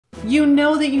You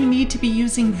know that you need to be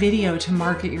using video to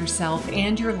market yourself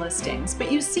and your listings,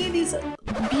 but you see these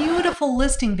beautiful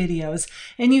listing videos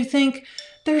and you think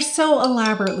they're so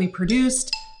elaborately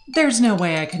produced, there's no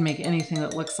way I can make anything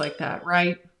that looks like that,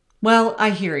 right? Well, I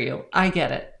hear you, I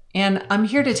get it. And I'm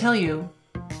here to tell you,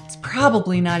 it's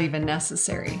probably not even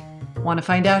necessary. Want to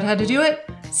find out how to do it?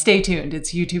 Stay tuned,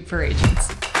 it's YouTube for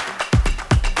Agents.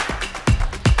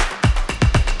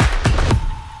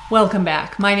 Welcome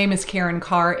back. My name is Karin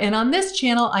Carr, and on this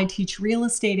channel, I teach real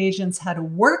estate agents how to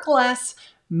work less,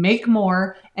 make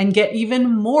more, and get even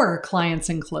more clients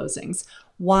and closings.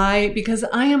 Why? Because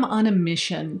I am on a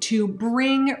mission to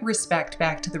bring respect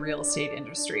back to the real estate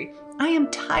industry. I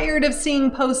am tired of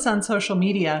seeing posts on social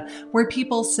media where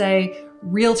people say,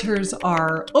 realtors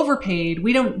are overpaid,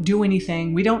 we don't do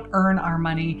anything, we don't earn our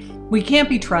money, we can't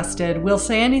be trusted, we'll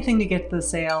say anything to get the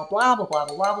sale, blah, blah, blah,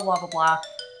 blah, blah, blah, blah, blah.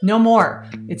 No more.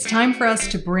 It's time for us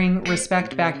to bring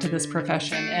respect back to this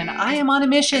profession, and I am on a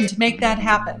mission to make that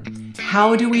happen.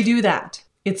 How do we do that?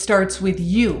 It starts with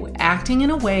you acting in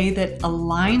a way that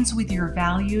aligns with your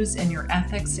values and your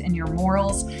ethics and your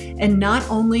morals, and not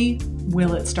only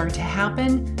will it start to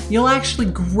happen, you'll actually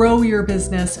grow your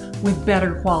business with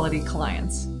better quality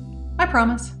clients. I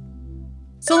promise.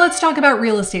 So let's talk about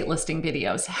real estate listing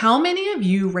videos. How many of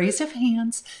you, raise of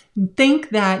hands, think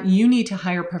that you need to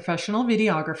hire a professional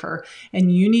videographer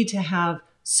and you need to have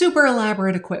super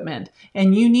elaborate equipment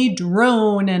and you need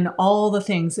drone and all the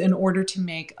things in order to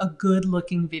make a good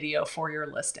looking video for your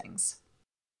listings?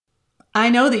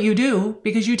 I know that you do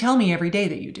because you tell me every day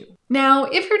that you do. Now,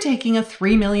 if you're taking a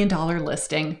 $3 million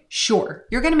listing, sure,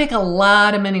 you're going to make a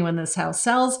lot of money when this house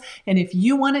sells. And if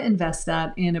you want to invest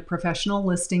that in a professional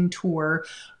listing tour,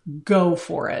 go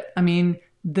for it. I mean,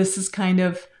 this is kind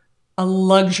of a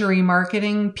luxury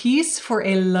marketing piece for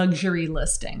a luxury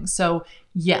listing. So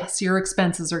yes, your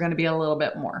expenses are going to be a little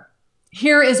bit more.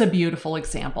 Here is a beautiful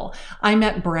example. I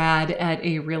met Brad at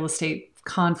a real estate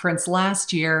conference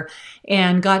last year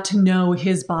and got to know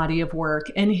his body of work,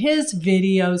 and his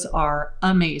videos are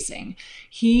amazing.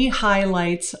 He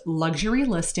highlights luxury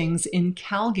listings in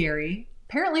Calgary.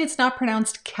 Apparently it's not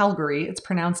pronounced Calgary, it's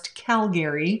pronounced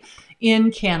Calgary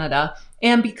in Canada.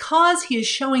 And because he is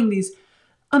showing these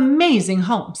amazing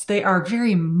homes, they are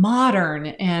very modern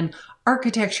and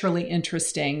architecturally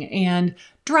interesting and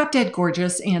drop dead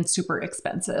gorgeous and super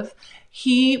expensive.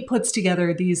 He puts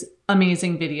together these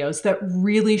amazing videos that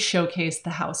really showcase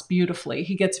the house beautifully.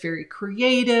 He gets very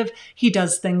creative. He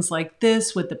does things like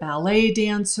this with the ballet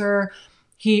dancer.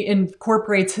 He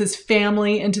incorporates his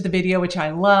family into the video, which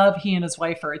I love. He and his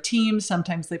wife are a team.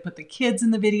 Sometimes they put the kids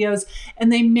in the videos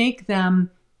and they make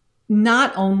them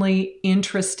not only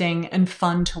interesting and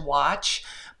fun to watch,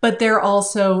 but they're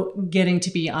also getting to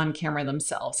be on camera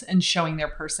themselves and showing their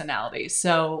personality.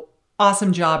 So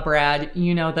awesome job, Brad.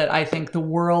 You know that I think the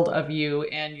world of you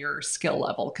and your skill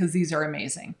level because these are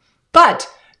amazing. But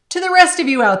to the rest of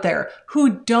you out there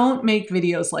who don't make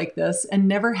videos like this and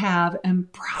never have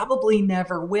and probably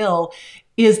never will,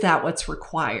 is that what's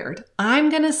required? I'm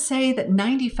going to say that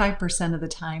 95% of the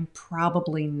time,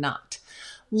 probably not.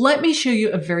 Let me show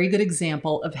you a very good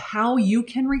example of how you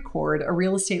can record a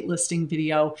real estate listing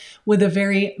video with a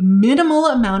very minimal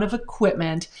amount of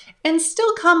equipment and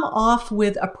still come off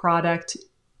with a product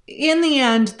in the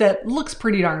end that looks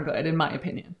pretty darn good, in my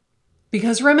opinion.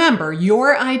 Because remember,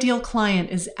 your ideal client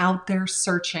is out there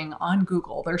searching on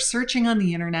Google. They're searching on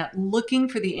the internet, looking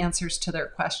for the answers to their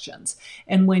questions.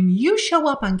 And when you show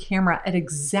up on camera at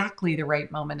exactly the right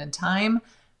moment in time,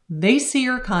 they see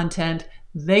your content,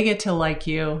 they get to like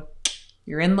you.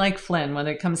 You're in like Flynn when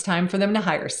it comes time for them to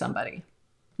hire somebody.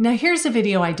 Now here's a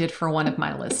video I did for one of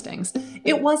my listings.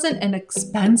 It wasn't an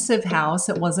expensive house.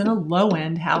 It wasn't a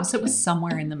low-end house. It was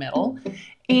somewhere in the middle.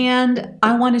 And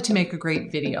I wanted to make a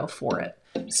great video for it.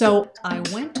 So I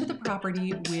went to the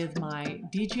property with my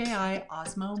DJI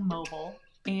Osmo Mobile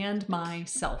and my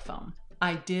cell phone.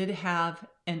 I did have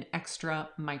an extra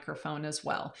microphone as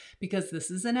well because this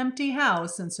is an empty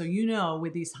house. And so, you know,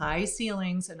 with these high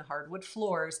ceilings and hardwood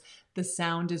floors, the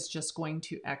sound is just going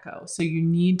to echo. So you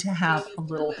need to have a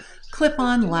little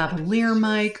clip-on lavalier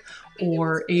mic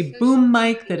or a boom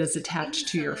mic that is attached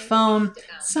to your phone,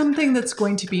 something that's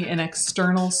going to be an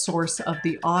external source of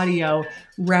the audio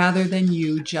rather than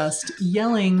you just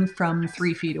yelling from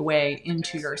 3 feet away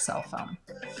into your cell phone.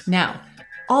 Now,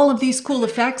 all of these cool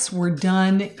effects were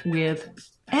done with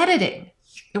editing.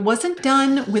 It wasn't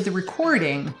done with the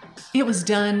recording, it was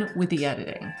done with the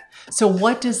editing. So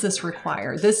what does this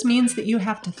require? This means that you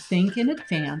have to think in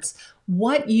advance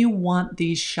what you want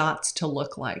these shots to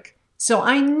look like. So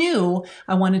I knew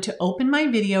I wanted to open my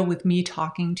video with me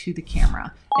talking to the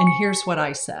camera. And here's what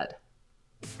I said.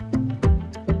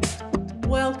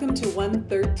 Welcome to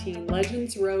 113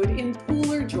 Legends Road in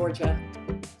Pooler, Georgia.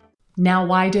 Now,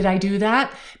 why did I do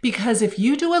that? Because if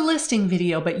you do a listing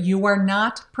video, but you are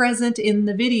not present in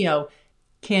the video,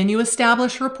 can you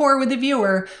establish rapport with the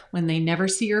viewer when they never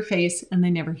see your face and they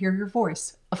never hear your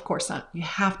voice? Of course not. You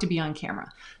have to be on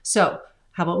camera. So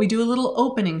how about we do a little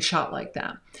opening shot like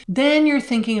that? Then you're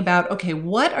thinking about, okay,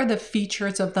 what are the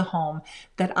features of the home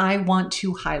that I want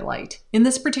to highlight? In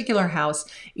this particular house,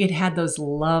 it had those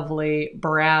lovely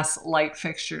brass light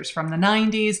fixtures from the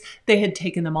 90s. They had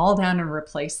taken them all down and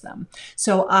replaced them.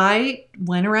 So I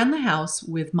went around the house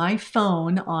with my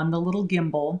phone on the little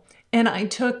gimbal, and I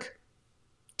took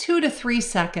 2 to 3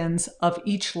 seconds of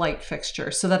each light fixture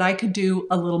so that I could do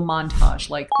a little montage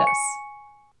like this.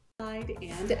 Inside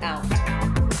and out.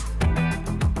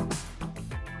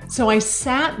 So I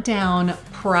sat down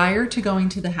prior to going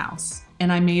to the house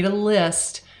and I made a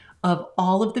list of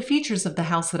all of the features of the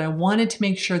house that I wanted to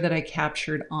make sure that I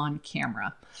captured on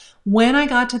camera. When I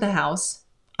got to the house,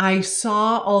 I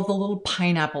saw all the little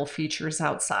pineapple features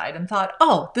outside and thought,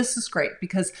 oh, this is great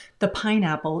because the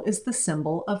pineapple is the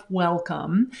symbol of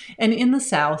welcome. And in the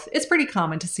South, it's pretty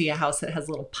common to see a house that has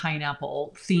little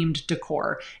pineapple themed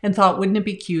decor, and thought, wouldn't it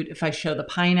be cute if I show the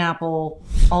pineapple,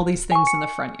 all these things in the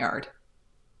front yard?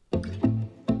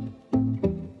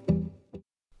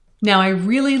 Now, I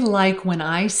really like when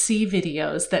I see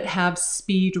videos that have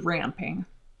speed ramping.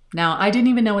 Now, I didn't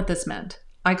even know what this meant.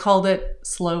 I called it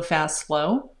slow, fast,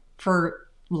 slow, for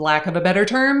lack of a better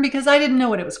term, because I didn't know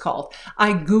what it was called.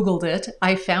 I Googled it.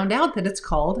 I found out that it's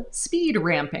called speed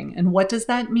ramping. And what does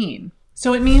that mean?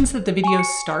 So it means that the video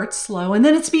starts slow and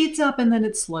then it speeds up and then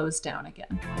it slows down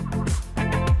again.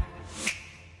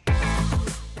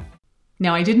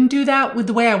 Now, I didn't do that with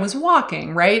the way I was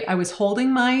walking, right? I was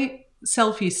holding my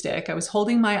selfie stick. I was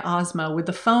holding my Osmo with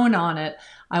the phone on it.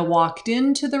 I walked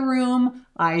into the room,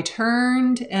 I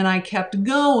turned, and I kept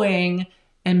going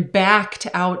and backed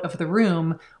out of the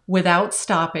room without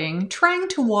stopping, trying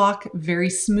to walk very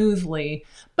smoothly,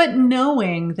 but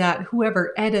knowing that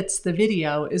whoever edits the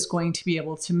video is going to be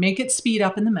able to make it speed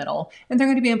up in the middle, and they're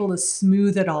going to be able to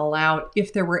smooth it all out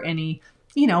if there were any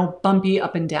bumpy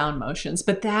up and down motions.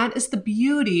 But that is the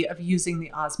beauty of using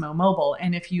the Osmo Mobile.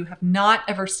 And if you have not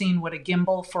ever seen what a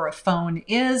gimbal for a phone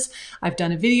is, I've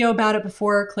done a video about it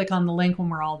before. Click on the link when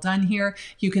we're all done here.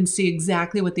 You can see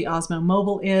exactly what the Osmo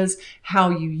Mobile is,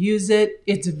 how you use it.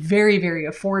 It's very, very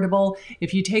affordable.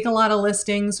 If you take a lot of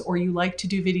listings or you like to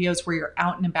do videos where you're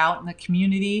out and about in the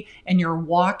community and you're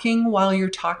walking while you're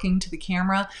talking to the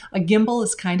camera, a gimbal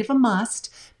is kind of a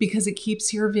must because it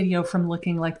keeps your video from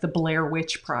looking like the Blair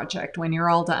Witch Project when you're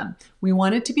all done. We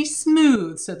want it to be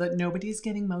smooth so that nobody's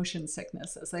getting motion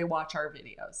sickness as they watch our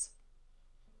videos.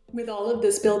 With all of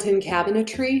this built-in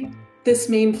cabinetry, this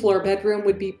main floor bedroom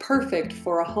would be perfect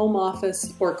for a home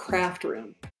office or craft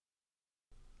room.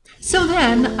 So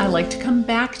then I like to come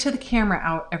back to the camera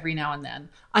out every now and then.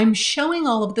 I'm showing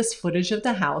all of this footage of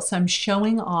the house. I'm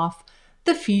showing off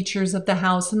the features of the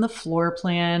house and the floor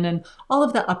plan and all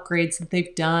of the upgrades that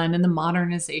they've done and the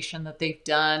modernization that they've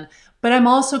done. But I'm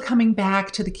also coming back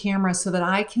to the camera so that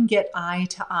I can get eye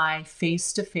to eye,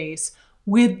 face to face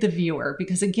with the viewer.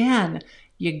 Because again,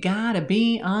 you gotta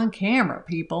be on camera,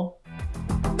 people.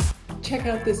 Check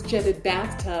out this jetted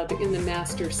bathtub in the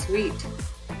master suite.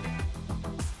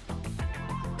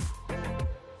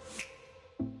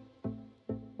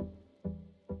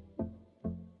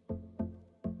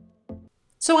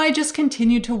 So I just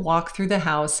continued to walk through the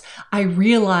house. I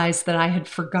realized that I had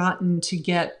forgotten to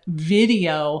get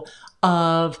video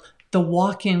of the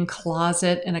walk-in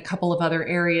closet and a couple of other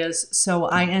areas. So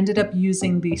I ended up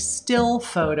using the still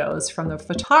photos from the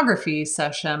photography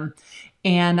session,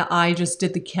 and I just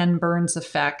did the Ken Burns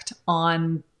effect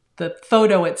on the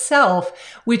photo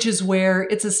itself, which is where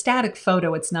it's a static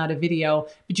photo, it's not a video,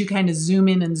 but you kind of zoom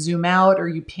in and zoom out, or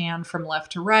you pan from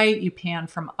left to right, you pan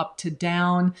from up to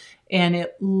down, and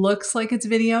it looks like it's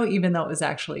video, even though it was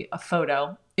actually a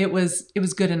photo. It was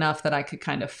good enough that I could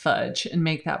kind of fudge and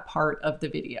make that part of the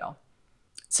video.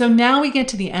 So now we get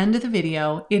to the end of the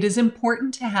video. It is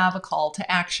important to have a call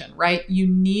to action, right? You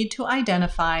need to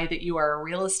identify that you are a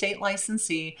real estate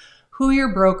licensee, who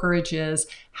your brokerage is,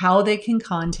 how they can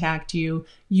contact you.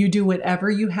 You do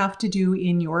whatever you have to do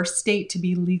in your state to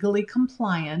be legally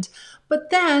compliant.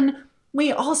 But then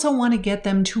we also want to get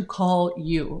them to call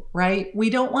you, right?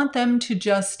 We don't want them to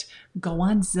just go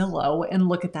on Zillow and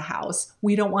look at the house.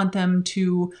 We don't want them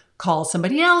to call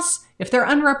somebody else. If they're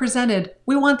unrepresented,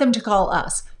 we want them to call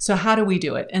us. So how do we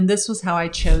do it? And this was how I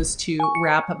chose to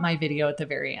wrap up my video at the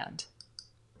very end.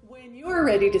 When you're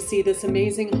ready to see this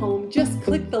amazing home, just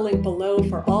click the link below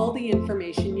for all the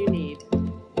information you need.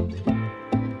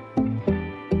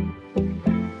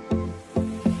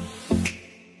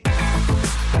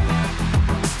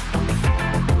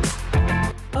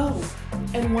 Oh,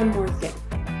 and one more thing.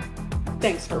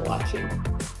 Thanks for watching.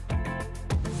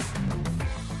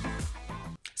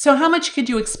 So how much could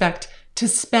you expect to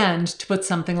spend to put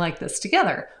something like this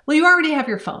together? Well, you already have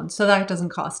your phone, so that doesn't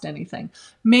cost anything.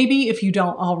 Maybe if you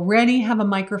don't already have a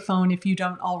microphone, if you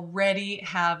don't already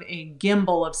have a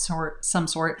gimbal of some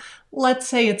sort, let's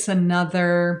say it's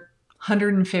another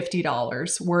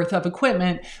 $150 worth of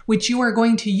equipment, which you are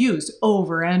going to use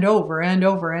over and over and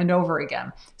over and over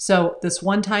again. So this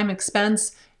one-time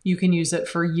expense, you can use it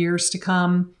for years to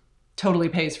come. Totally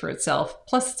pays for itself.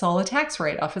 Plus, it's all a tax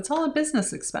write-off. It's all a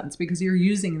business expense because you're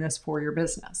using this for your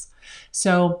business.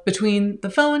 So between the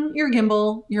phone, your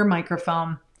gimbal, your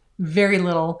microphone, very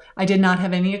little. I did not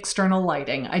have any external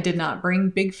lighting. I did not bring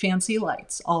big fancy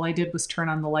lights. All I did was turn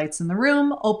on the lights in the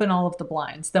room, open all of the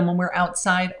blinds. Then when we're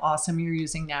outside, awesome, you're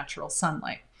using natural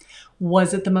sunlight.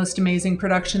 Was it the most amazing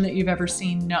production that you've ever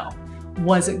seen? No.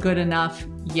 Was it good enough?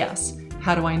 Yes.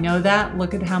 How do I know that?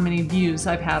 Look at how many views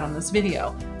I've had on this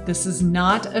video. This is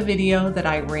not a video that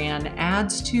I ran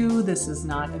ads to. This is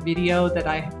not a video that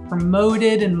I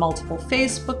promoted in multiple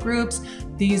Facebook groups.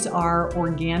 These are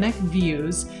organic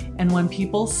views. And when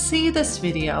people see this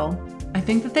video, I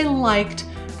think that they liked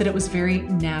that it was very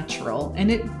natural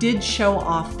and it did show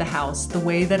off the house the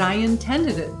way that I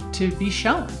intended it to be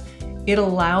shown. It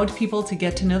allowed people to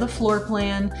get to know the floor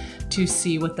plan, to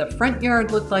see what the front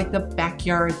yard looked like, the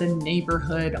backyard, the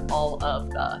neighborhood, all of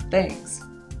the things.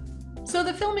 So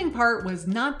the filming part was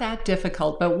not that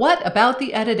difficult, but what about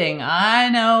the editing? I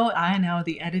know,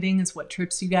 the editing is what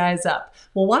trips you guys up.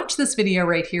 Well, watch this video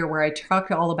right here where I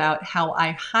talk all about how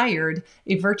I hired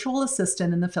a virtual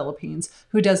assistant in the Philippines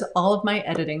who does all of my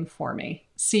editing for me.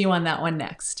 See you on that one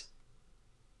next.